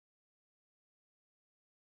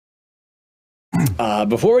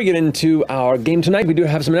Before we get into our game tonight, we do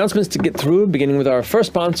have some announcements to get through, beginning with our first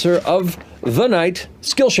sponsor of the night,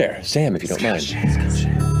 Skillshare. Sam, if you don't mind.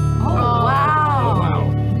 Oh,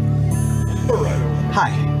 wow.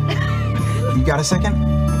 Hi. You got a second?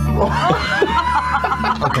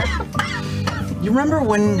 Okay. You remember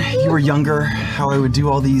when you were younger, how I would do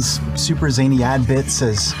all these super zany ad bits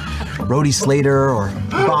as Rhodey Slater or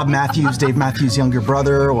Bob Matthews, Dave Matthews' younger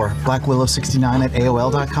brother, or Black Willow 69 at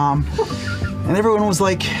AOL.com? And everyone was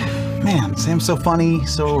like, man, Sam's so funny,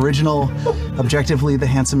 so original, objectively the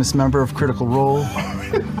handsomest member of Critical Role.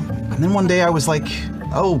 And then one day I was like,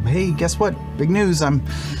 oh, hey, guess what? Big news, I'm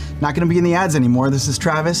not gonna be in the ads anymore. This is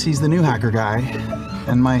Travis, he's the new hacker guy.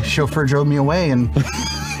 And my chauffeur drove me away, and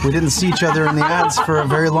we didn't see each other in the ads for a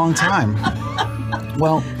very long time.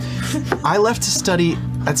 Well, I left to study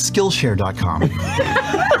at Skillshare.com,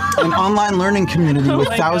 an online learning community with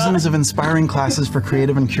thousands of inspiring classes for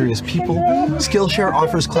creative and curious people. Skillshare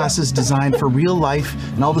offers classes designed for real life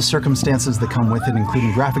and all the circumstances that come with it,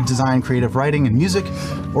 including graphic design, creative writing, and music,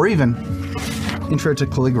 or even intro to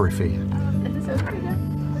calligraphy.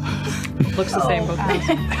 Looks the same both ways.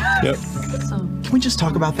 Yep. Can we just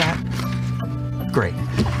talk about that? Great.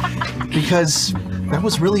 Because that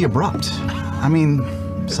was really abrupt. I mean,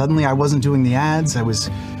 suddenly I wasn't doing the ads, I was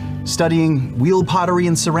studying wheel pottery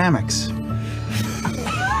and ceramics.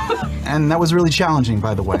 And that was really challenging,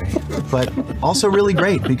 by the way, but also really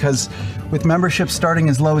great because with memberships starting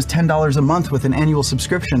as low as $10 a month with an annual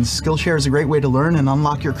subscription, Skillshare is a great way to learn and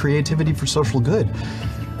unlock your creativity for social good.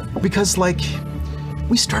 Because, like,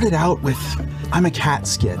 we started out with I'm a cat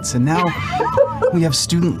skits, and now we have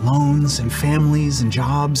student loans and families and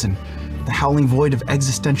jobs and the howling void of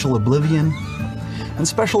existential oblivion. And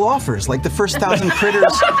special offers, like the first 1,000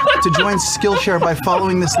 critters to join Skillshare by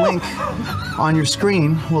following this link on your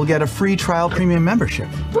screen will get a free trial premium membership.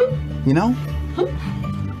 You know?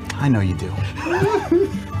 I know you do.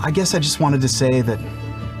 I guess I just wanted to say that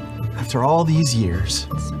after all these years...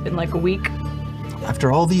 It's been like a week.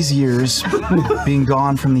 After all these years being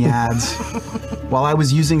gone from the ads, while I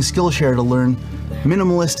was using Skillshare to learn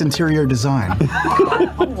minimalist interior design.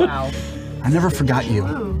 Oh, wow. I never forgot you.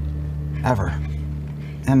 Ever.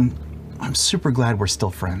 And I'm super glad we're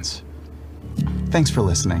still friends. Thanks for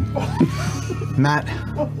listening. Matt,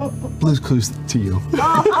 Blue's Clues to you.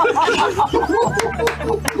 That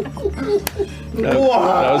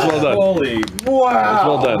was well done. Holy wow! That was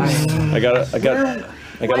well done. I got a little.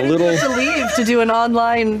 Why did you have to leave to do an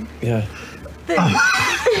online Yeah. thing?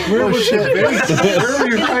 Where was your base? Where were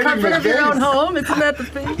you hiding Comfort the of your own base? home? Isn't that the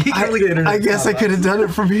thing? I guess I could have done it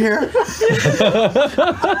from here.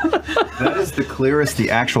 That is the clearest the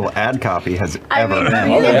actual ad copy has ever been. It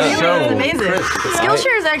really yeah. is amazing.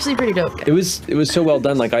 Skillshare is actually pretty dope. It was so well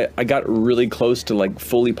done. Like I got really close to like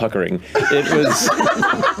fully puckering. It was.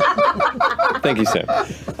 Thank you, Sam,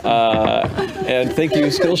 and thank you,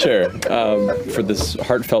 Skillshare, for this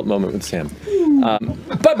heartfelt moment with Sam.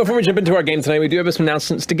 But before we jump into our game tonight, we do have some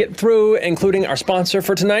announcements to get through, including our sponsor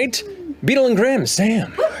for tonight, Beetle and Grimm.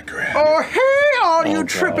 Sam. Oh, hey, all you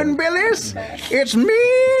trippin' billies. It's me,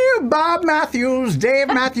 Bob Matthews, Dave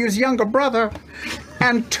Matthews' younger brother.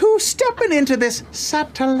 And two-stepping into this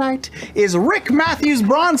satellite is Rick Matthews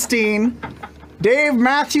Bronstein, Dave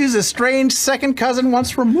Matthews' estranged second cousin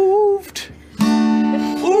once removed.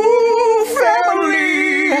 Ooh,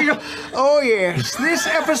 family! Oh, yes. This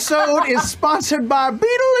episode is sponsored by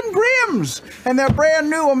Beetle and Grimm's and their brand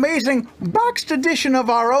new amazing boxed edition of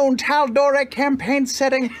our own Taldore campaign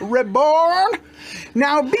setting, Reborn.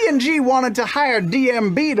 Now, B&G wanted to hire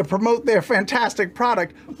DMB to promote their fantastic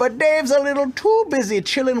product, but Dave's a little too busy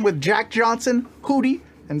chilling with Jack Johnson, Hootie,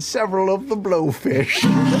 and several of the Blowfish.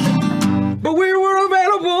 But we were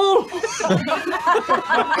available!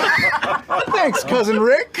 Thanks, Cousin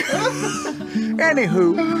Rick.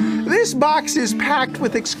 Anywho, this box is packed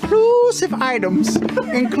with exclusive items,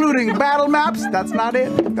 including battle maps. That's not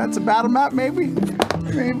it. That's a battle map, maybe?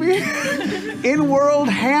 Maybe. In-world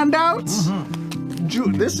handouts.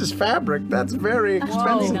 This is fabric. That's very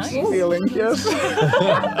expensive nice. feeling, yes.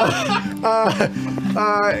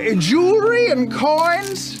 Jewelry and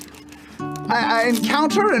coins.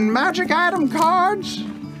 Encounter and magic item cards.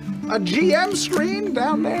 A GM screen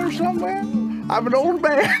down there somewhere. I'm an old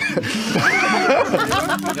man.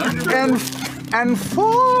 and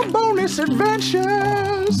 4 bonus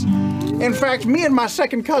adventures. In fact, me and my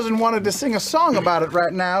second cousin wanted to sing a song about it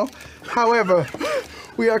right now. However,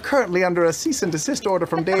 we are currently under a cease and desist order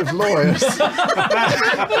from Dave's lawyers.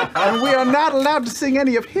 And we are not allowed to sing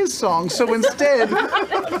any of his songs, so instead,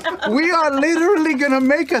 we are literally gonna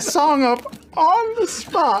make a song up on the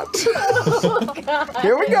spot.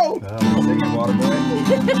 Here we go.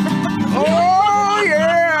 Oh,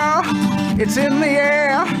 yeah. It's in the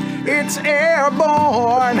air. It's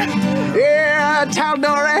airborne. Yeah,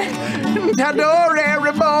 Taldore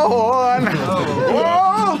reborn.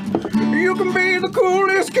 Oh, you can be the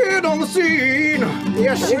coolest kid on the scene.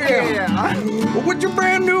 Yes, you can. With your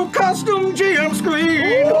brand new custom GM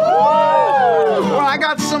screen. Well, I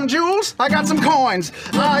got some jewels. I got some coins.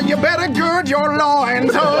 You better gird your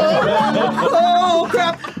loins. Oh,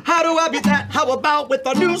 crap. How do I beat that? How about with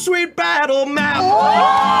a new sweet battle map?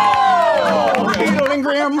 Oh! Beetle and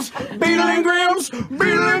Grims, Beetle and Grims,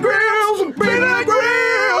 Beetle and Grims, Beetle and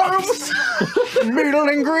Grims, Beetle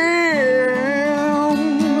and Grims.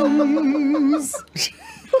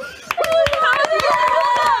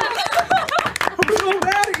 I'm so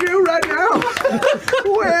mad at you right now.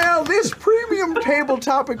 Well, this premium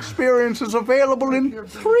tabletop experience is available in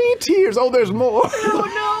 3 tiers. Oh, there's more.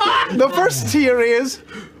 Oh, no. The first tier is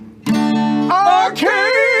Arcane!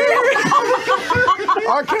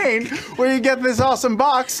 Arcane, where you get this awesome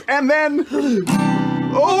box, and then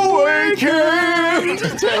Awaken!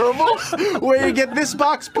 Terrible. Where you get this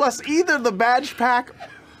box plus either the badge pack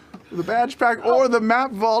or the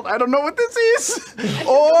map vault. I don't know what this is.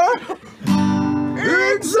 Or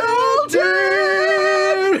Exalted!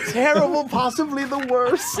 Terrible, possibly the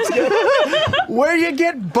worst. Where you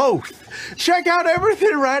get both. Check out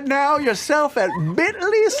everything right now yourself at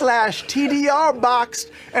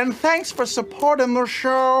bit.ly/TDRboxed. And thanks for supporting the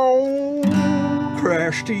show.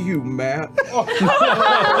 Crash to you, Matt. Oh,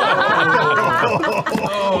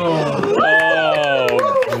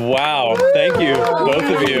 wow. Thank you, both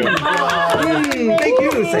of you. Thank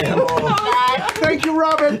you, Sam. Thank you,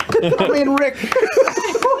 Robin. I mean, Rick.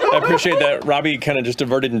 I appreciate that Robbie kind of just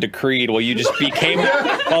diverted into Creed while you just became,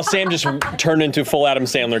 while Sam just turned into full Adam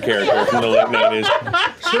Sandler character from the late 90s.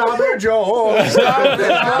 Strawberry Joe.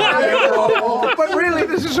 But really,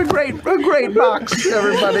 this is a great box,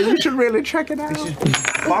 everybody. You should really check it out.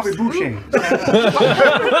 Bobby Boucher.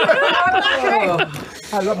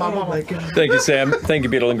 I love my mama. Thank you, Sam. Thank you,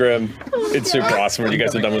 Beetle and Grimm. It's super awesome what you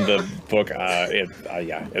guys have done with the book.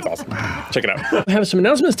 Yeah, it's awesome. Check it out. I have some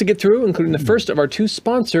announcements to get through, including the first of our 2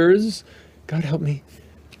 sponsors. God help me.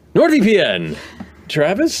 NordVPN.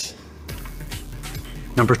 Travis?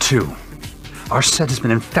 Number 2. Our set has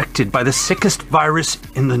been infected by the sickest virus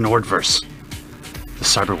in the Nordverse. The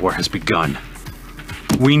cyber war has begun.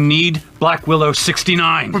 We need Black Willow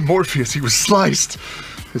 69. With Morpheus, he was sliced.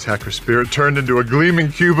 His hacker spirit turned into a gleaming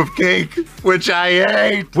cube of cake, which I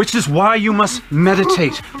ate. Which is why you must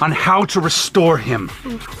meditate on how to restore him.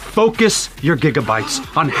 Focus your gigabytes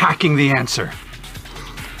on hacking the answer.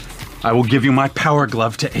 I will give you my power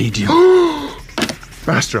glove to aid you.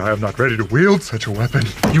 Master, I am not ready to wield such a weapon.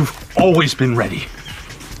 You've always been ready.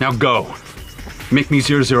 Now go. Make me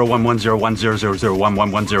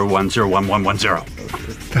 001101000111010110.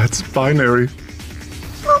 That's binary.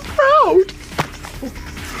 So proud.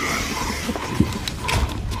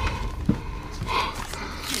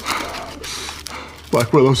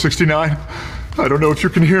 Black Willow 69, I don't know if you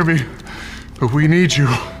can hear me, but we need you.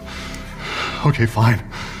 Okay, fine.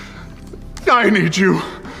 I need you.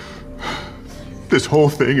 This whole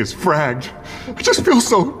thing is fragged. I just feel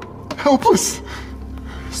so helpless,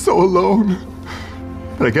 so alone.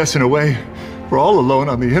 But I guess in a way, we're all alone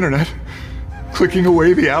on the internet. Clicking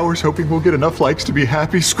away the hours, hoping we'll get enough likes to be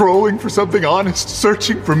happy, scrolling for something honest,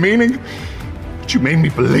 searching for meaning. But you made me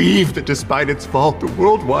believe that despite its fault, the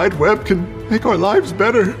World Wide Web can make our lives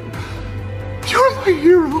better. You're my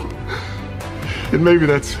hero. And maybe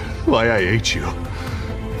that's why I hate you.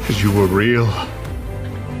 Because you were real.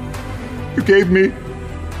 You gave me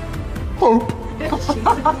hope.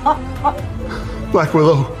 Black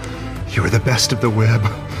Willow, you were the best of the web.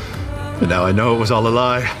 But now I know it was all a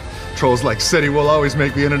lie. Trolls like City will always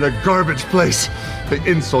make the internet a garbage place. They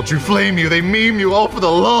insult you, flame you, they meme you all for the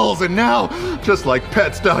lulz, and now, just like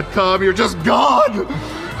pets.com, you're just gone!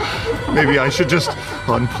 Maybe I should just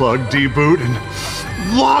unplug, deboot, and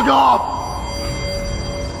log off!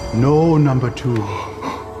 No, number 2.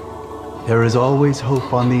 There is always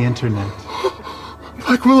hope on the internet.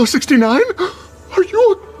 Black Willow 69? Are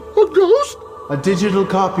you a ghost? A digital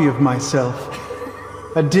copy of myself.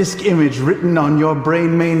 A disk image written on your brain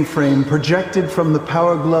mainframe, projected from the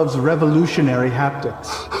Power Glove's revolutionary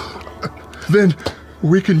haptics. Then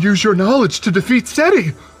we can use your knowledge to defeat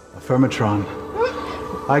SETI. Affirmatron.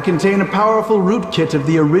 I contain a powerful rootkit of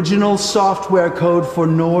the original software code for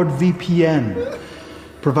NordVPN.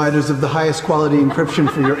 Providers of the highest quality encryption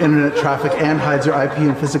for your internet traffic and hides your IP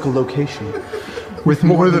and physical location. With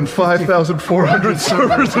more than 5,400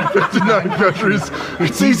 servers in 59 countries,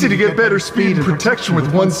 it's easy to get better speed and protection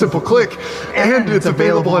with one simple click. And it's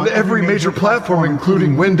available on every major platform,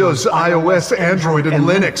 including Windows, iOS, Android, and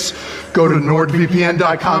Linux. Go to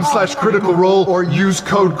nordvpn.com/criticalrole or use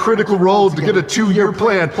code criticalrole to get a 2-year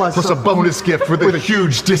plan plus a bonus gift with a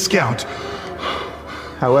huge discount.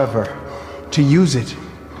 However, to use it,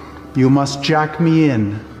 you must jack me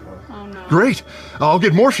in. Great. I'll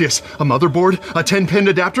get Morpheus, a motherboard, a 10-pin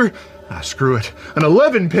adapter. Screw it. An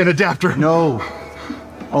 11-pin adapter. No.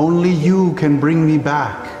 Only you can bring me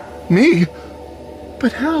back. Me?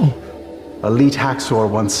 But how? Elite Haxor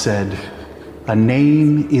once said, "A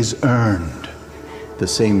name is earned." The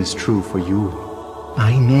same is true for you.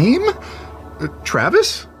 My name?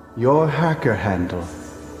 Travis? Your hacker handle.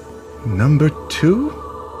 Number 2?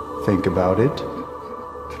 Think about it.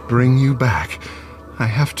 To bring you back, I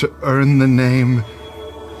have to earn the name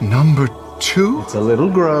Number 2? It's a little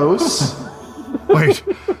gross. Wait,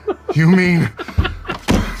 you mean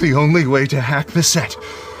the only way to hack the set,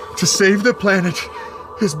 to save the planet,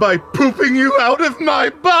 is by pooping you out of my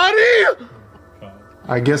body?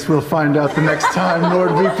 I guess we'll find out the next time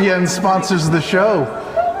NordVPN sponsors the show.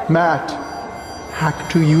 Matt, hack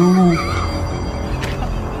to you.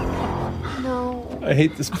 I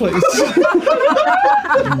hate this place.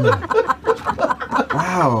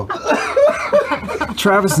 Wow.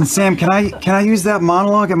 Travis and Sam, can I use that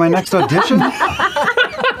monologue at my next audition?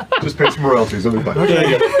 Just pay some royalties, I'll be fine.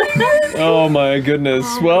 Okay. Oh my goodness.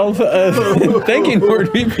 Well, thank you,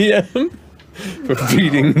 NordVPN, for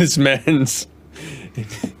feeding this man's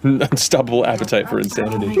unstoppable appetite for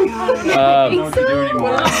insanity. I don't know what to do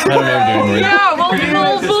anymore. Yeah,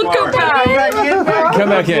 we'll come back. Come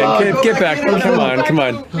back in. Get back. Come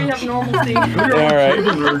on. We have normalcy.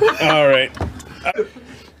 All right.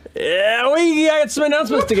 Yeah, we got some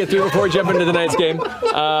announcements to get through before we jump into tonight's game.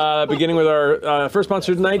 Beginning with our first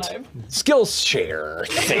sponsor tonight, Skillshare.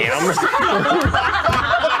 Sam.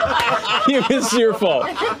 It's your fault.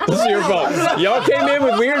 Y'all came in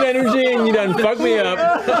with weird energy and you done fucked me up.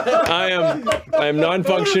 I am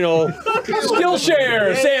non-functional.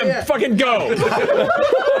 Skillshare. Sam, fucking go.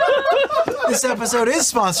 This episode is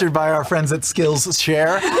sponsored by our friends at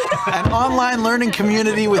Skillshare, an online learning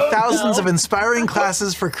community with thousands of inspiring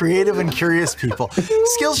classes for creative and curious people.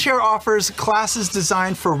 Skillshare offers classes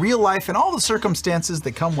designed for real life and all the circumstances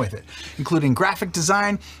that come with it, including graphic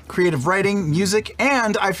design, creative writing, music,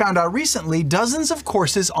 and I found out recently dozens of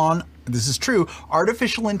courses on, this is true,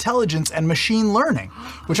 artificial intelligence and machine learning,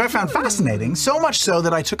 which I found fascinating, so much so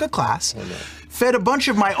that I took a class, fed a bunch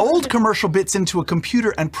of my old commercial bits into a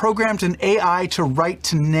computer, and programmed an AI to write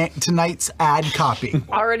tonight's ad copy.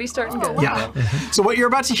 Already starting good. Yeah. So what you're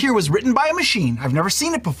about to hear was written by a machine. I've never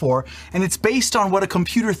seen it before, and it's based on what a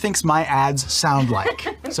computer thinks my ads sound like.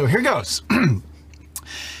 So here goes.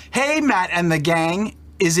 Hey, Matt and the gang.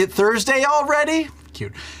 Is it Thursday already?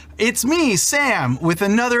 Cute. It's me, Sam, with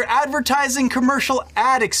another advertising commercial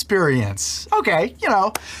ad experience. Okay, you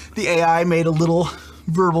know, the AI made a little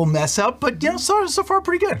verbal mess up, but you know, so far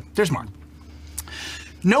pretty good. There's more.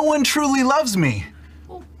 No one truly loves me.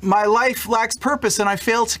 My life lacks purpose and I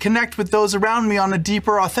fail to connect with those around me on a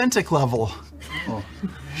deeper, authentic level.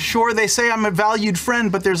 Sure, they say I'm a valued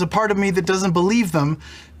friend, but there's a part of me that doesn't believe them.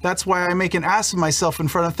 That's why I make an ass of myself in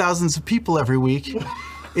front of thousands of people every week.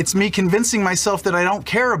 It's me convincing myself that I don't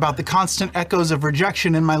care about the constant echoes of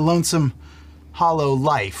rejection in my lonesome, hollow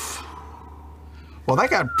life. Well, that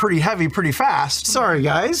got pretty heavy pretty fast. Sorry,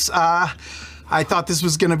 guys. I thought this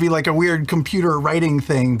was gonna be like a weird computer writing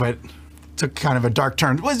thing, but took kind of a dark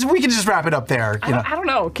turn. We can just wrap it up there. You know. I don't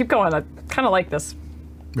know. Keep going. I kind of like this.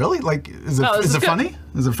 Really? Like, is it funny?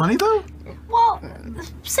 Is it funny though? Well,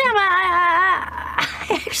 Sam, I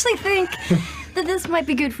actually think that this might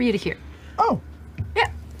be good for you to hear. Oh. Yeah.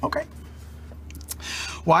 Okay.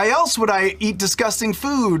 Why else would I eat disgusting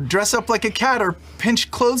food, dress up like a cat, or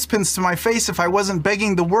pinch clothespins to my face if I wasn't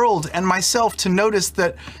begging the world and myself to notice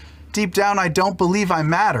that deep down I don't believe I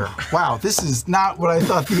matter? Wow, this is not what I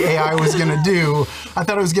thought the AI was gonna do. I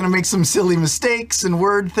thought it was gonna make some silly mistakes and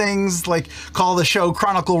word things, like call the show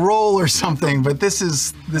Chronicle Roll or something, but this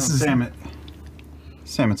is...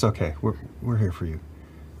 Sam, it's okay. We're here for you.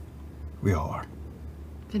 We all are.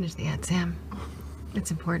 Finish the ad, Sam. It's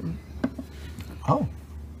important. Oh.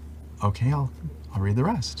 Okay, I'll read the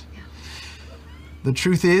rest. Yeah. The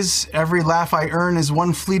truth is, every laugh I earn is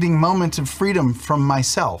one fleeting moment of freedom from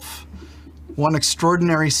myself. One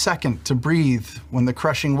extraordinary second to breathe when the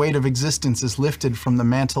crushing weight of existence is lifted from the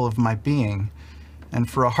mantle of my being. And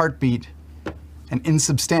for a heartbeat, an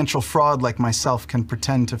insubstantial fraud like myself can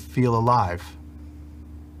pretend to feel alive.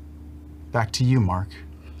 Back to you, Mark.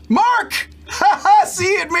 Mark! See,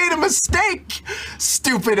 it made a mistake!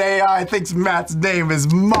 Stupid AI thinks Matt's name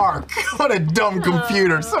is Mark. What a dumb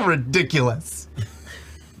computer, so ridiculous.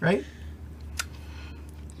 Right?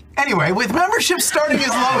 Anyway, with memberships starting as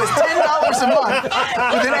low as $10 a month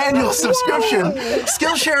with an annual subscription,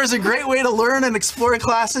 Skillshare is a great way to learn and explore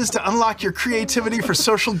classes to unlock your creativity for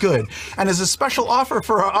social good. And as a special offer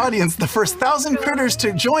for our audience, the first 1,000 critters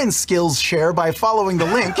to join Skillshare by following the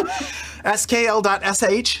link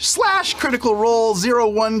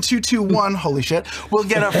skl.sh/criticalrole01221, holy shit, will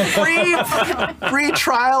get a free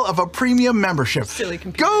trial of a premium membership.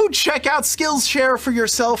 Go check out Skillshare for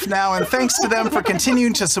yourself now, and thanks to them for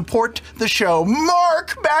continuing to support the show.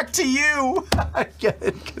 Mark, back to you. I get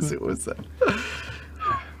it, because it was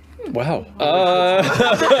Wow.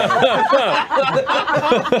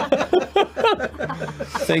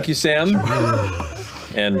 Thank you, Sam.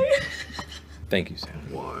 And thank you, Sam.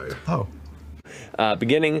 Why? Oh.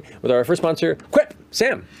 Beginning with our first sponsor, Quip.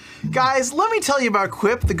 Sam. Guys, let me tell you about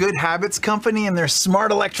Quip, the Good Habits Company, and their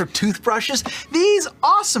smart electric toothbrushes. These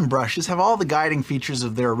awesome brushes have all the guiding features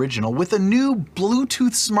of their original with a new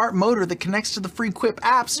Bluetooth smart motor that connects to the free Quip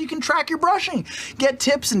app so you can track your brushing. Get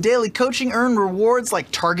tips and daily coaching, earn rewards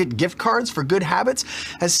like Target gift cards for good habits,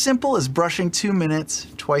 as simple as brushing 2 minutes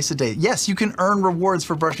twice a day. Yes, you can earn rewards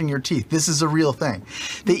for brushing your teeth. This is a real thing.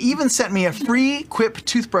 They even sent me a free Quip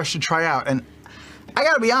toothbrush to try out, and I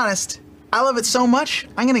gotta be honest, I love it so much,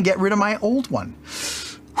 I'm gonna get rid of my old one.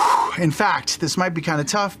 In fact, this might be kind of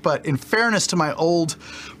tough, but in fairness to my old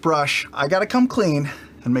brush, I gotta come clean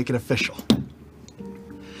and make it official.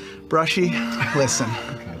 Brushy, listen.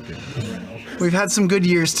 We've had some good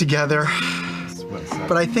years together,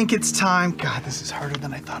 but I think it's time. God, this is harder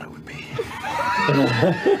than I thought it would be.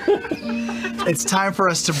 It's time for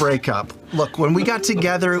us to break up. Look, when we got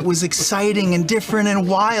together, it was exciting and different and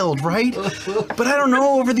wild, right? But I don't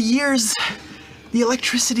know, over the years, the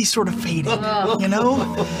electricity sort of faded, you know?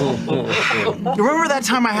 Remember that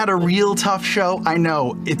time I had a real tough show? I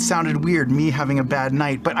know, it sounded weird, me having a bad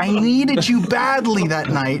night, but I needed you badly that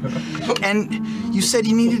night. And you said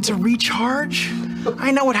you needed to recharge?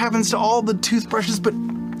 I know what happens to all the toothbrushes, but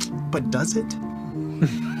does it?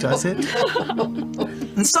 Does it?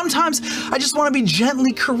 And sometimes I just want to be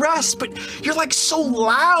gently caressed, but you're like so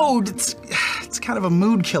loud. It's kind of a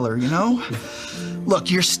mood killer, you know? Look,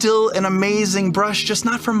 you're still an amazing brush, just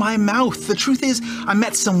not from my mouth. The truth is, I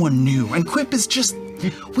met someone new, and Quip is just,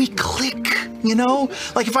 we click, you know?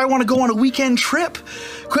 Like if I want to go on a weekend trip,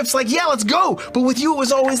 Quip's like, yeah, let's go. But with you, it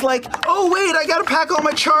was always like, oh, wait, I gotta pack all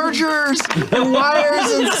my chargers and wires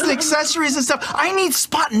and accessories and stuff. I need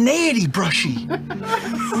spontaneity, Brushy.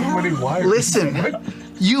 So many wires. Listen,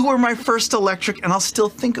 you were my first electric, and I'll still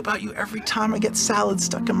think about you every time I get salad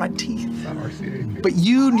stuck in my teeth. It's an RCA cable. But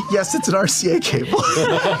you, yes, it's an RCA cable.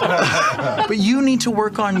 But you need to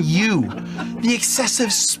work on you. The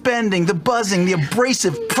excessive spending, the buzzing, the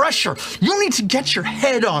abrasive pressure. You need to get your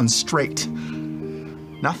head on straight.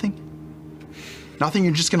 Nothing? Nothing?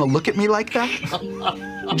 You're just gonna look at me like that?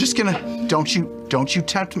 You're just gonna, don't you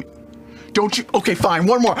tempt me. Don't you, okay, fine,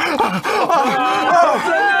 one more.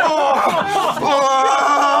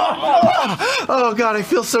 Oh God, I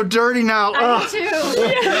feel so dirty now. I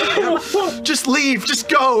do too. Just leave, just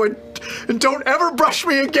go, and don't ever brush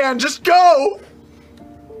me again, just go.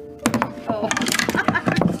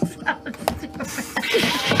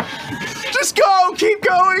 Just go, keep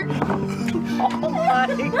going. Oh my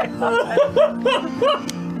God.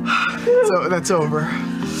 So that's over.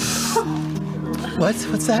 What's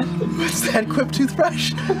that? What's that, Quip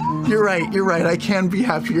toothbrush? You're right, I can be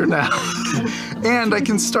happier now. And I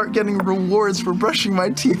can start getting rewards for brushing my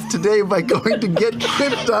teeth today by going to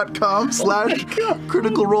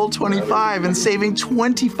getquip.com/criticalrole25 and saving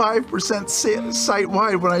 25%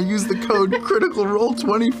 site-wide when I use the code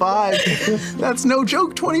criticalrole25. That's no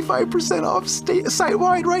joke, 25% off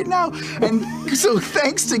site-wide right now. And so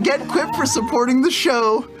thanks to GetQuip for supporting the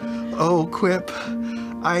show. Oh, Quip.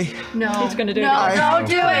 No. He's gonna do it. No, don't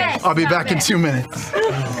do it. I'll be back in 2 minutes.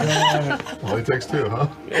 Well, it takes two, huh?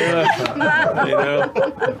 You know?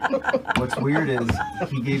 What's weird is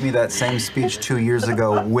he gave me that same speech 2 years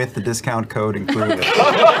ago with the discount code included.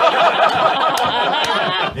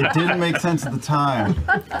 It didn't make sense at the time,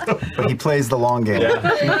 but he plays the long game.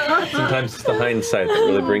 Yeah. Sometimes it's the hindsight that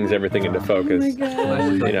really brings everything into focus. Oh my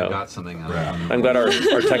God. You know, got something out of it. I'm glad our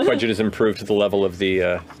tech budget has improved to the level of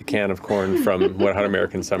the can of corn from What Hot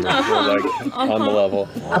American Summer. We're like on the level.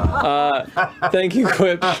 Thank you,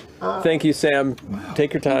 Quip. Thank you, Sam.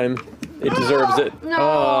 Take your time. It deserves it.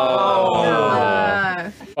 No.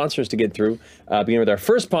 Sponsors to get through. Begin with our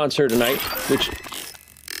first sponsor tonight, which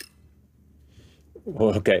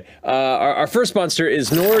Okay. Our first monster is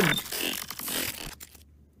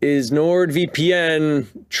NordVPN.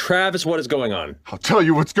 Travis, what is going on? I'll tell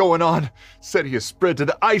you what's going on. SETI has spread to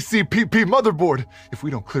the ICPP motherboard. If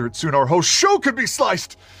we don't clear it soon, our whole show could be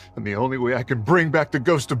sliced. And the only way I can bring back the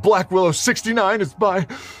ghost of Black Willow 69 is by...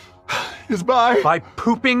 By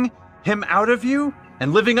pooping him out of you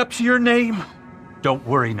and living up to your name? Don't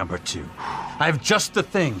worry, number 2. I have just the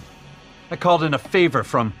thing. I called in a favor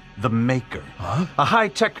from the Maker. Huh? A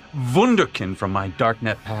high-tech wunderkind from my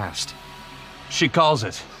darknet past. She calls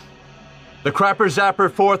it the Crapper Zapper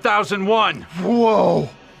 4001. Whoa!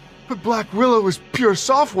 But Black Willow is pure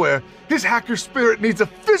software. His hacker spirit needs a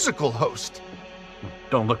physical host.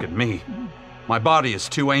 Don't look at me. My body is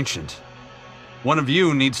too ancient. One of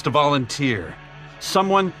you needs to volunteer.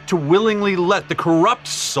 Someone to willingly let the corrupt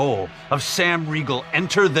soul of Sam Riegel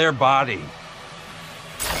enter their body.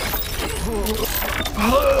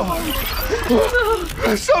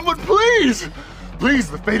 Someone, please! Please,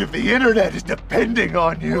 the fate of the internet is depending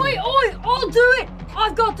on you. Oi, I'll do it!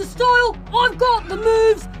 I've got the style, I've got the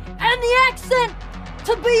moves, and the accent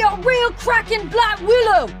to be a real cracking Black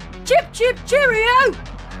Willow! Chip, chip, cheerio!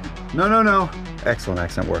 No. Excellent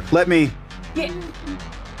accent work. Let me... Yeah.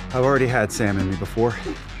 I've already had Sam in me before.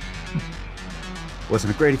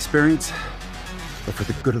 Wasn't a great experience, but for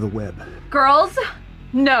the good of the web. Girls,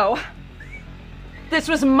 no. This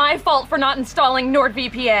was my fault for not installing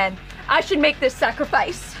NordVPN. I should make this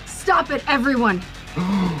sacrifice. Stop it, everyone.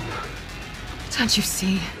 Don't you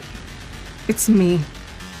see? It's me.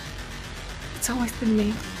 It's always been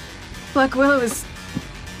me. Black Willow is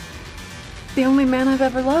the only man I've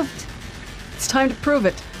ever loved. It's time to prove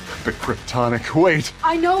it. The Kryptonic, wait!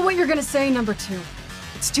 I know what you're gonna say, number 2.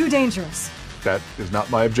 It's too dangerous. That is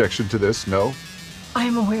not my objection to this, no. I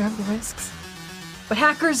am aware of the risks. But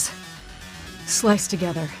hackers slice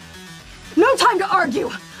together. No time to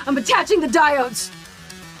argue! I'm attaching the diodes!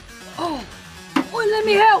 Oh, let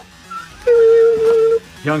me help!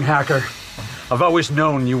 Young hacker, I've always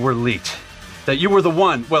known you were elite. That you were the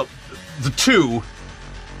one, well, the two,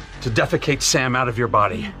 to defecate Sam out of your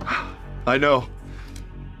body. I know.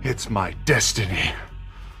 It's my destiny.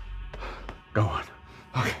 Go on.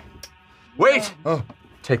 Okay. Wait!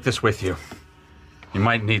 Take this with you. You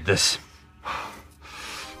might need this.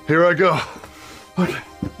 Here I go. Okay.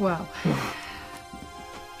 Wow.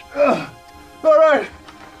 All right.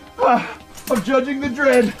 I'm judging the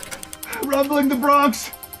dread, rumbling the Bronx,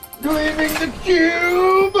 gleaming the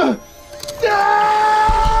cube.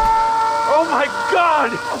 Oh my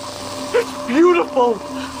God! It's beautiful!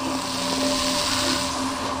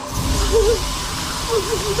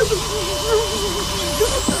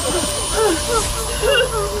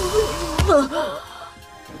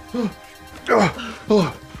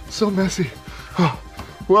 Oh, so messy.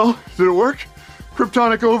 Well, did it work?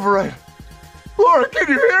 Kryptonic override. Laura, can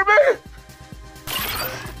you hear me?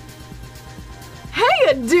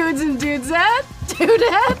 Hey, dudes and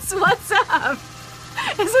dudettes, what's up?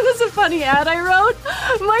 Isn't this a funny ad I wrote?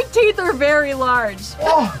 My teeth are very large.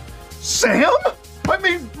 Oh, Sam? I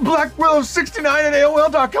mean, Black Willow 69 at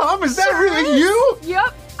AOL.com? Is that really you?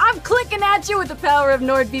 Yep. I'm clicking at you with the power of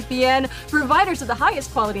NordVPN, providers of the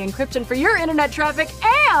highest quality encryption for your internet traffic,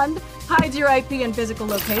 and hides your IP and physical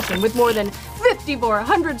location. With more than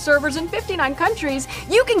 5,400 servers in 59 countries,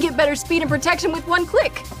 you can get better speed and protection with one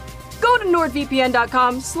click. Go to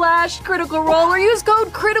nordvpn.com/criticalrole or use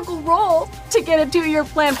code criticalrole to get a 2-year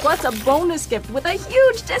plan plus a bonus gift with a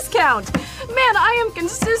huge discount. Man, I am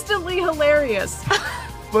consistently hilarious.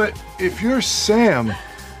 But if you're Sam,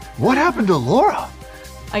 what happened to Laura?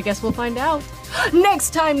 I guess we'll find out. Next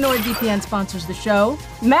time NordVPN sponsors the show.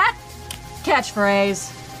 Matt, catchphrase.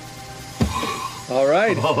 All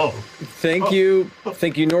right. Thank you,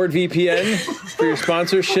 NordVPN, for your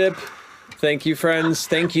sponsorship. Thank you, friends.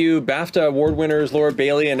 Thank you, BAFTA award winners Laura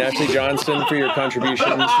Bailey and Ashley Johnston, for your contributions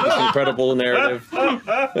to this incredible narrative.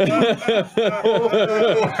 Somehow,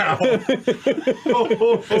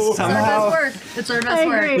 It's our best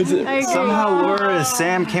work. I agree. Somehow Laura as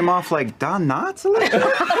Sam came off like Don Knotts a little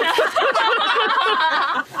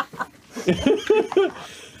bit.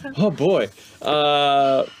 Oh boy.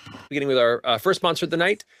 Beginning with our first sponsor of the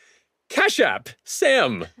night, Cash App,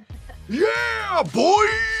 Sam. Yeah, boy!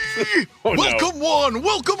 Welcome one,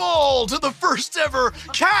 welcome all to the first ever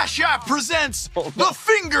Cash App presents the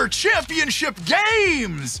Finger Championship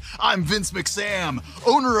Games! I'm Vince McSam,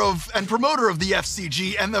 owner of and promoter of the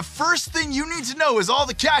FCG, and the first thing you need to know is all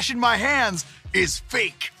the cash in my hands is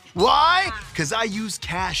fake. Why? Because I use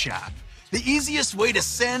Cash App. the easiest way to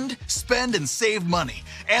send, spend, and save money,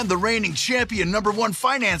 and the reigning champion #1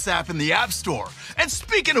 finance app in the App Store. And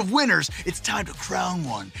speaking of winners, it's time to crown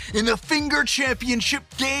one in the Finger Championship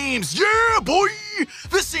Games. Yeah, boy!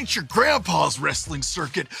 This ain't your grandpa's wrestling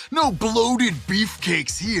circuit. No bloated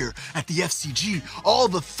beefcakes here. At the FCG, all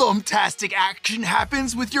the thumbtastic action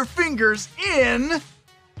happens with your fingers in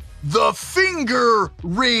the Finger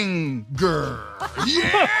Ringer.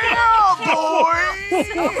 Yeah, boy!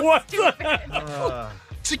 What the?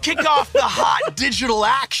 To kick off the hot digital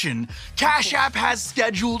action, Cash App has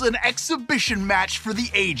scheduled an exhibition match for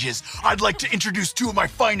the ages. I'd like to introduce two of my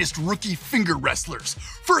finest rookie finger wrestlers.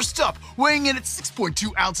 First up, weighing in at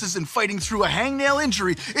 6.2 ounces and fighting through a hangnail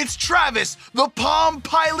injury, it's Travis, the Palm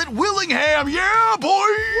Pilot Willingham. Yeah, boy!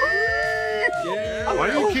 Yeah.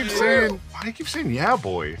 Why do you keep saying yeah,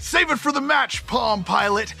 boy? Save it for the match, Palm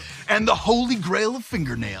Pilot. And the holy grail of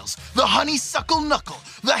fingernails, the honeysuckle knuckle,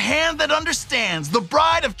 the hand that understands, the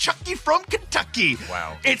bride of Chucky from Kentucky.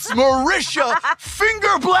 Wow. It's Marisha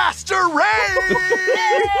Finger Blaster Ray!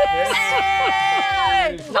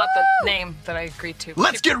 Not the name that I agreed to.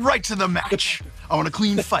 Let's get right to the match. I want a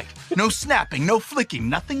clean fight. No snapping, no flicking,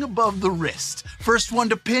 nothing above the wrist. First one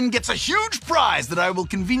to pin gets a huge prize that I will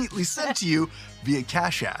conveniently send to you via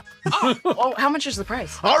Cash App. Oh, how much is the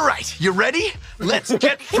price? All right, you ready? Let's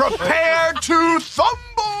get prepared to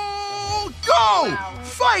thumble! Go! Wow.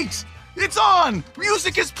 Fight! It's on!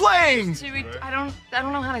 Music is playing! I don't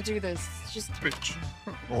know how to do this. Just.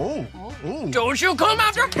 Oh. Don't you come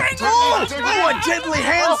after fingers! Oh, a deadly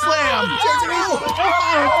hand slam!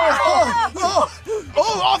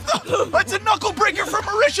 Off the... That's a knuckle breaker from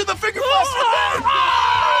Marisha the Finger Blaster!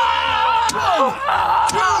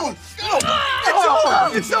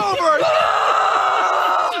 It's over!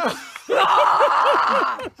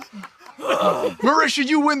 Marisha,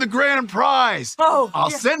 you win the grand prize. I'll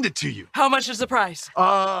send it to you. How much is the price?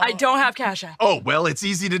 I don't have Cash App. Oh, well, it's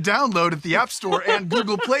easy to download at the App Store and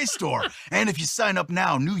Google Play Store. And if you sign up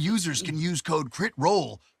now, new users can use code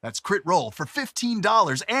CRITROLL. That's CRITROLL for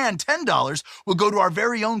 $15, and $10 will go to our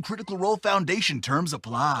very own Critical Role Foundation. Terms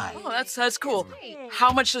apply. Oh, that's cool.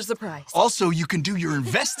 How much is the price? Also, you can do your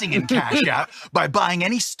investing in Cash App by buying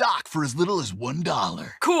any stock for as little as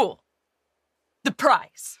 $1. Cool. The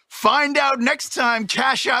price. Find out next time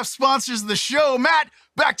Cash App sponsors the show. Matt,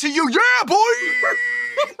 back to you. Yeah, boy!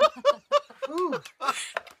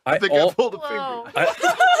 I think I pulled a finger.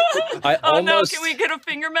 I Oh no, almost... can we get a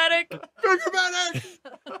finger medic? Finger medic!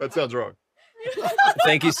 That sounds wrong.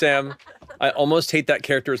 Thank you, Sam. I almost hate that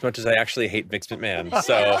character as much as I actually hate Vince McMahon.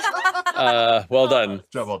 So, well done.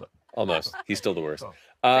 Job well done. Almost. He's still the worst.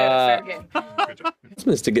 Fair game.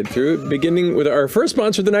 Announcements to get through, beginning with our first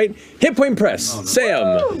sponsor of the night, Hit Point Press.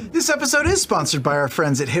 Sam. This episode is sponsored by our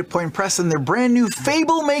friends at Hit Point Press and their brand new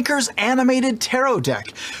Fable Makers animated tarot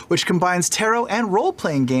deck, which combines tarot and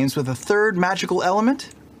role-playing games with a third magical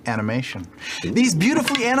element, animation. These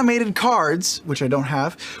beautifully animated cards, which I don't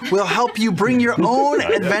have, will help you bring your own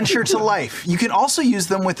adventure to life. You can also use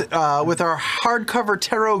them with our hardcover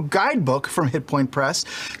tarot guidebook from Hit Point Press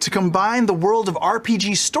to combine the world of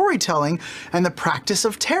RPG storytelling and the practice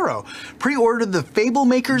of tarot. Pre-order the Fable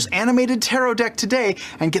Makers animated tarot deck today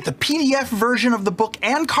and get the PDF version of the book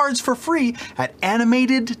and cards for free at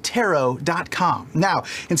animatedtarot.com. Now,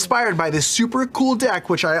 inspired by this super cool deck,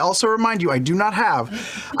 which I also remind you I do not have,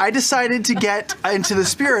 I decided to get into the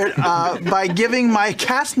spirit by giving my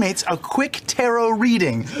castmates a quick tarot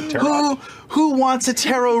reading. Who wants a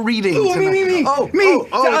tarot reading? Ooh, me.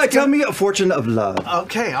 Tell me a fortune of love.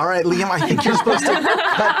 Okay, all right, Liam. I think you're supposed to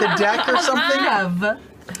cut the deck or something.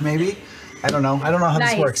 Maybe. I don't know. I don't know how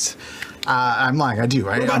this works. I'm lying. I do.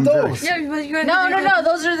 What about those? No.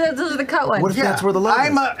 Those are the cut ones. What if that's where the love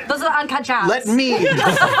is? Those are the uncut jobs. Let me do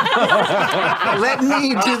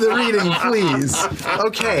the reading, please.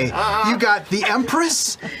 Okay, you got the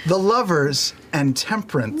Empress, the Lovers, and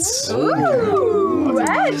Temperance. Ooh,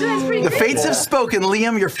 that's pretty The good. fates have spoken,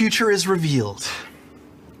 Liam. Your future is revealed.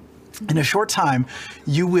 In a short time,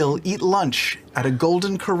 you will eat lunch at a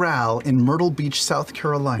Golden Corral in Myrtle Beach, South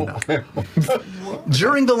Carolina.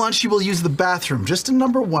 During the lunch, you will use the bathroom. Just a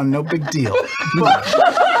number one, no big deal. But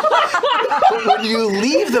when you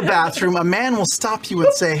leave the bathroom, a man will stop you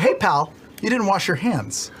and say, "Hey, pal, you didn't wash your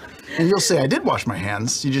hands." And you'll say, "I did wash my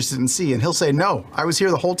hands, you just didn't see." And he'll say, "No, I was here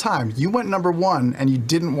the whole time. You went number one and you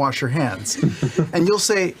didn't wash your hands." And you'll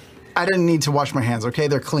say, "I didn't need to wash my hands, okay?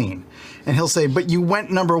 They're clean." And he'll say, "But you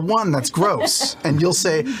went number one, that's gross." And you'll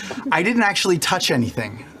say, "I didn't actually touch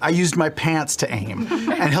anything. I used my pants to aim.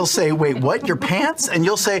 And he'll say, wait, what, your pants? And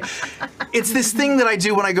you'll say, it's this thing that I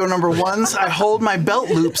do when I go number ones. I hold my belt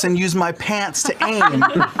loops and use my pants to aim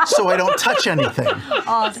so I don't touch anything.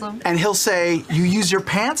 Awesome. And he'll say, you use your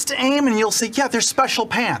pants to aim? And you'll say, yeah, they're special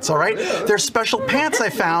pants, all right? They're special pants I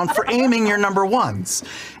found for aiming your number ones.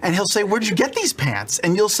 And he'll say, where'd you get these pants?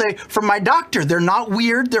 And you'll say, from my doctor. They're not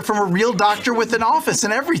weird. They're from a real doctor with an office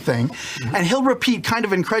and everything. And he'll repeat kind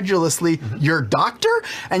of incredulously, your doctor?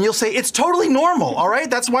 And you'll say, it's totally normal, all right?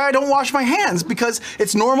 That's why I don't wash my hands, because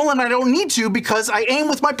it's normal and I don't need to because I aim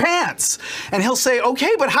with my pants. And he'll say,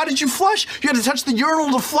 okay, but how did you flush? You had to touch the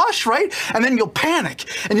urinal to flush, right? And then you'll panic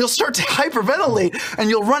and you'll start to hyperventilate and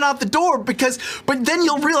you'll run out the door but then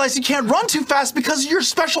you'll realize you can't run too fast because of your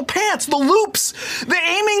special pants, the loops, the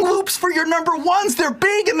aiming loops for your number ones. They're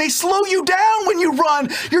big and they slow you down when you run.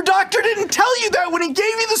 Your doctor didn't tell you that when he gave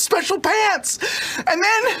you the special pants. And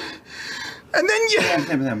then you...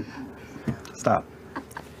 Sam. Stop.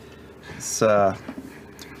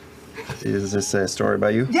 Is this a story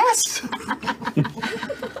about you? Yes!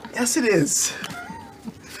 Yes, it is.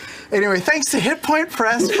 Anyway, thanks to Hit Point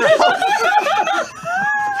Press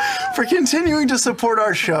for continuing to support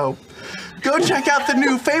our show. Go check out the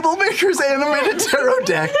new Fable Makers animated tarot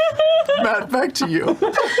deck. Matt, back to you.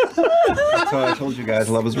 That's why I told you guys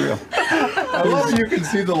love is real. I love you can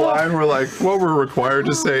see the line where like what we're required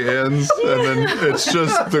to say ends, and then it's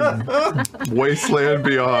just the wasteland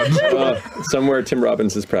beyond. Somewhere Tim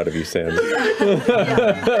Robbins is proud of you, Sam.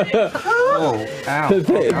 Oh,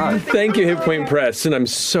 ow. Thank you, Hit Point Press, and I'm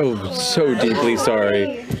so deeply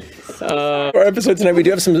sorry. Our episode tonight, we do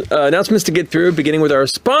have some announcements to get through, beginning with our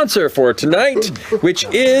sponsor for tonight, which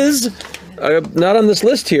is not on this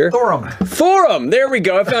list here. Thorum. Thorum! There we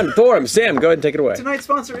go. I found it. Thorum. Sam, go ahead and take it away. Tonight's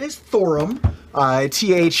sponsor is Thorum.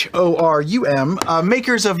 Thorum,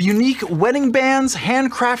 makers of unique wedding bands,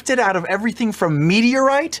 handcrafted out of everything from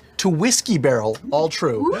meteorite to whiskey barrel, all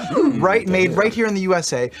true. Made right here in the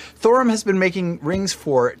USA. Thorum has been making rings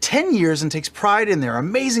for 10 years and takes pride in their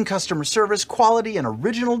amazing customer service, quality, and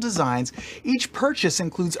original designs. Each purchase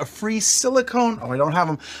includes a free silicone,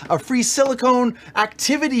 a free silicone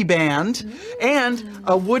activity band and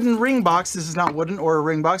a wooden ring box. This is not wooden or a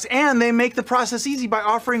ring box. And they make the process easy by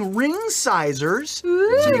offering ring sizers, so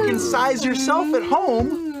you can size yourself at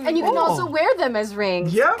home. And you can also wear them as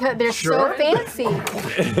rings. Yeah, they're so fancy.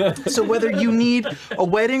 So whether you need a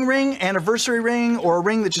wedding ring, anniversary ring, or a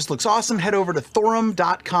ring that just looks awesome, head over to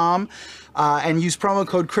thorum.com and use promo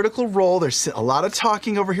code Critical Role. There's a lot of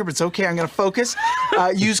talking over here, but it's okay. I'm going to focus.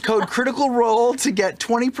 Use code Critical Role to get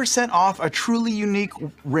 20% off a truly unique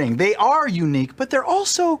ring. They are unique, but they're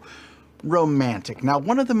also romantic. Now,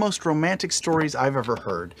 one of the most romantic stories I've ever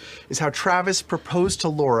heard is how Travis proposed to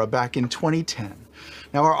Laura back in 2010.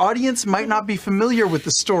 Now, our audience might not be familiar with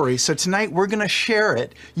the story, so tonight we're going to share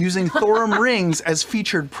it using Thorum rings as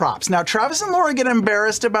featured props. Now, Travis and Laura get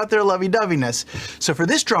embarrassed about their lovey-doveyness, so for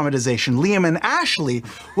this dramatization, Liam and Ashley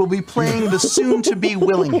will be playing the soon-to-be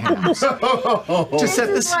Willinghams. This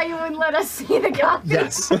is why you wouldn't let us see the copy.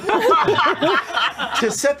 Yes.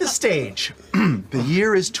 To set the stage, the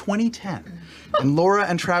year is 2010, and Laura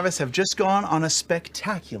and Travis have just gone on a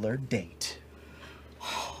spectacular date.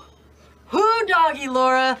 Who doggy,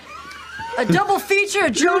 Laura? A double feature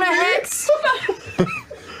of Jonah Hex?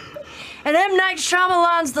 And M. Night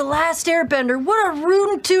Shyamalan's The Last Airbender. What a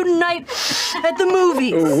rootin' tootin' night at the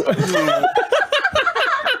movies.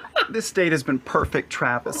 This date has been perfect,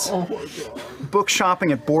 Travis. Oh my God. Book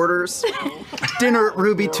shopping at Borders, dinner at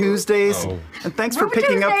Ruby Tuesdays, and thanks for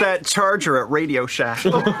picking up that charger at Radio Shack.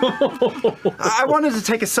 I wanted to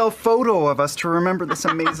take a self-photo of us to remember this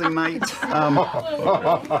amazing night.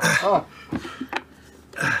 Whoa,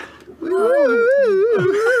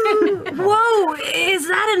 is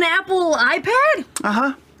that an Apple iPad?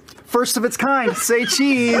 Uh-huh. First of its kind. Say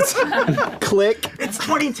cheese. Click. It's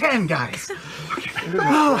 2010, guys.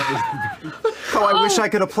 Oh, I wish I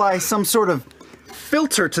could apply some sort of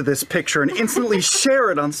filter to this picture and instantly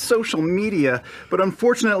share it on social media, but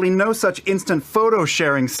unfortunately no such instant photo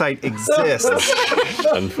sharing site exists.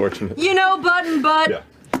 Unfortunate. You know, Button Butt,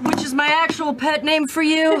 which is my actual pet name for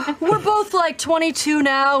you, we're both like 22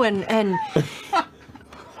 now, and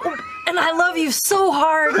I love you so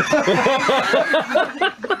hard.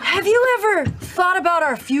 Have you ever thought about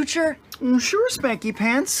our future? Sure, Spanky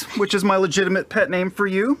Pants, which is my legitimate pet name for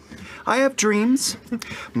you. I have dreams.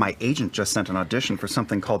 My agent just sent an audition for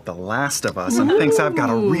something called The Last of Us and thinks I've got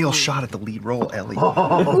a real shot at the lead role, Ellie.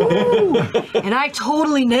 Ooh. And I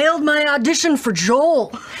totally nailed my audition for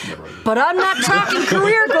Joel. But I'm not talking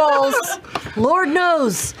career goals. Lord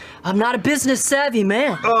knows, I'm not a business savvy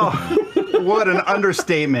man. Oh, What an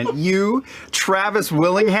understatement. You, Travis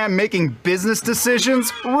Willingham, making business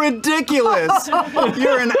decisions? Ridiculous.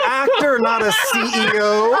 You're an actor, not a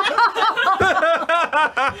CEO.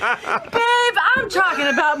 Babe, I'm talking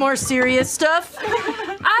about more serious stuff.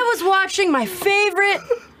 I was watching my favorite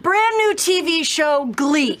brand new TV show,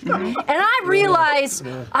 Glee, and I realized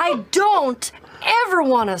I don't ever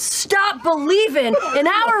want to stop believing in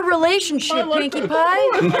our relationship, Pinkie Pie.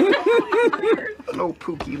 Oh,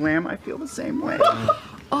 Pookie Lamb, I feel the same way.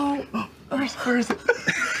 Oh, where is it?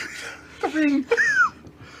 The ring.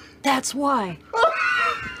 That's why.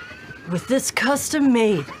 With this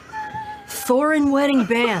custom-made Thorin wedding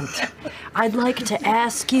band, I'd like to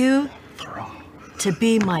ask you to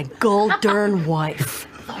be my gold-dern wife.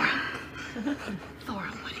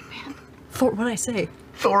 Thorin wedding band. What did I say?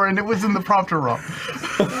 Thorin, it was in the prompter wrong.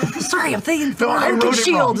 Sorry, I'm thinking No, I Thorin wrote it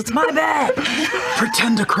Shield. wrong. It's my bad.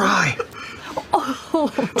 Pretend to cry.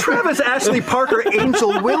 Travis Ashley Parker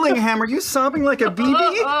Angel Willingham, are you sobbing like a baby?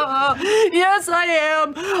 Yes, I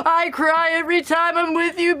am. I cry every time I'm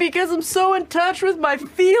with you because I'm so in touch with my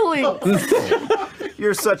feelings.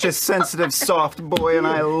 You're such a sensitive, soft boy, and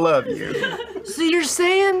I love you. So you're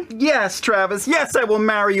saying? Yes, Travis. Yes, I will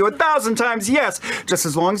marry you 1,000 times. Yes, just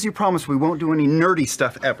as long as you promise we won't do any nerdy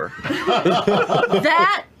stuff ever.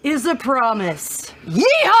 That is a promise.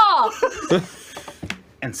 Yeehaw!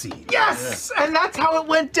 And see. Yes! And that's how it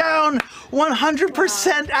went down.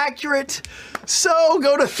 100% accurate. So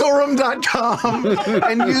go to Thorum.com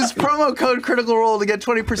and use promo code Critical Role to get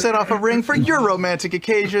 20% off a ring for your romantic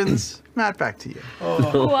occasions. Matt, back to you.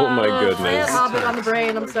 Oh my goodness. Hobbit on the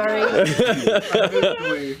brain, I'm sorry.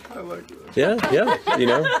 Yeah, you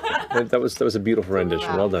know, that was a beautiful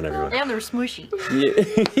rendition. Well done, everyone. And they're smushy.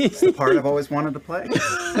 It's the part I've always wanted to play.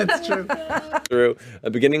 That's true. Through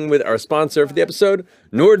beginning with our sponsor for the episode,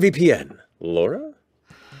 NordVPN. Laura?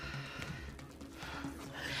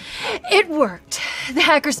 It worked. The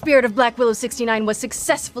hacker spirit of Black Willow 69 was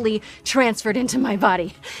successfully transferred into my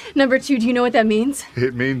body. Number 2, do you know what that means?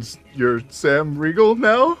 It means you're Sam Riegel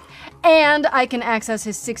now? And I can access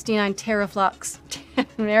his 69 teraflops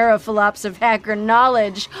of hacker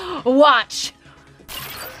knowledge. Watch.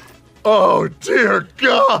 Oh, dear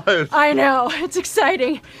God! I know, it's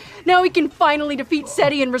exciting. Now we can finally defeat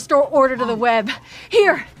SETI and restore order to the web.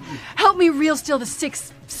 Here, help me real steal the SID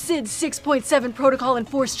 6.7 protocol and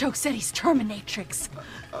force choke SETI's Terminatrix.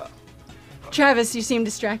 Travis, you seem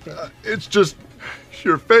distracted. It's just,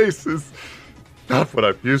 your face is not what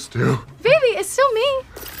I'm used to. Baby, it's still me.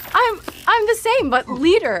 I'm the same, but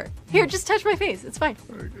leader. Here, just touch my face. It's fine.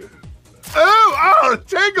 Oh,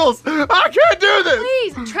 tingles! I can't do this!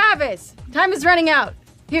 Please, Travis. Time is running out.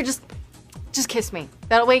 Here, just kiss me.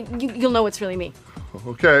 That way you'll know it's really me.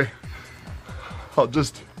 Okay. I'll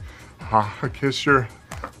just kiss your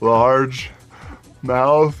large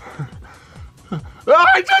mouth.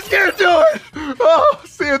 I just can't do it! Oh,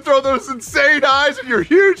 see you throw those insane eyes and your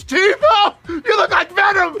huge teeth. Oh, you look like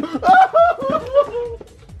Venom!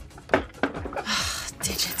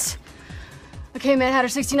 Digits. Okay, Mad Hatter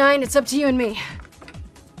 69, it's up to you and me.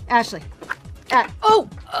 Ashley. Oh,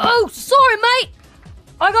 sorry, mate.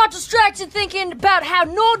 I got distracted thinking about how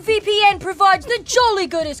NordVPN provides the jolly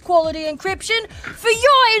goodest quality encryption for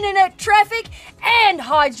your internet traffic and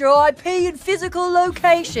hides your IP and physical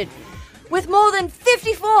location. With more than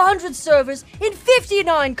 5,400 servers in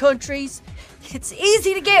 59 countries, it's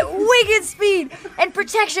easy to get wicked speed and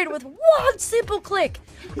protection with one simple click.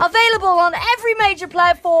 Available on every major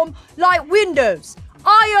platform like Windows,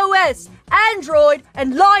 iOS, Android,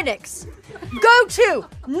 and Linux. Go to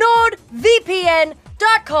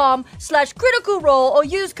nordvpn.com/criticalrole or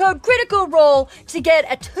use code criticalrole to get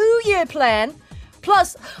a 2-year plan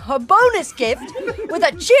plus a bonus gift with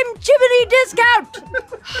a chimney discount.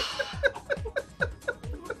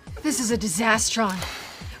 This is a disastron.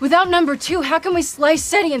 Without number 2, how can we slice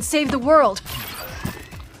SETI and save the world?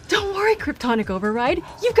 Don't worry, Kryptonic Override.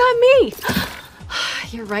 You got me.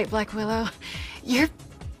 You're right, Black Willow. You're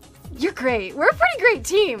great. We're a pretty great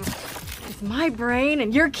team. With my brain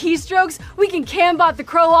and your keystrokes, we can Cambot the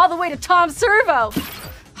Crow all the way to Tom Servo.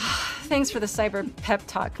 Thanks for the cyber pep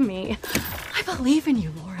talk, me. I believe in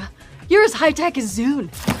you, Laura. You're as high-tech as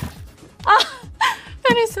Zune.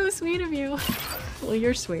 That is so sweet of you. Well,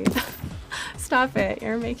 you're sweet. Stop it.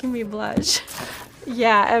 You're making me blush.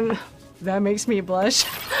 Yeah, that makes me blush.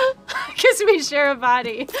 Because we share a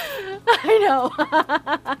body. I know.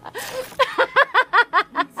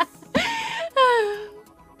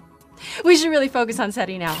 We should really focus on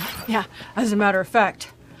SETI now. Yeah, as a matter of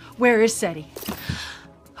fact, where is SETI?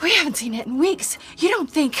 We haven't seen it in weeks. You don't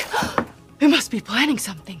think it must be planning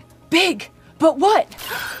something big, but what?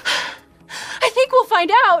 I think we'll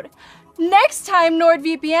find out next time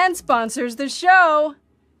NordVPN sponsors the show.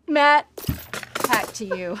 Matt, back to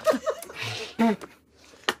you.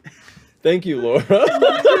 Thank you, Laura.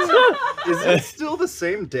 Is it still the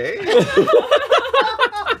same day?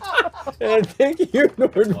 And thank you,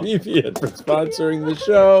 NordVPN, for sponsoring the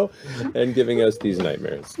show and giving us these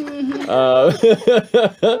nightmares.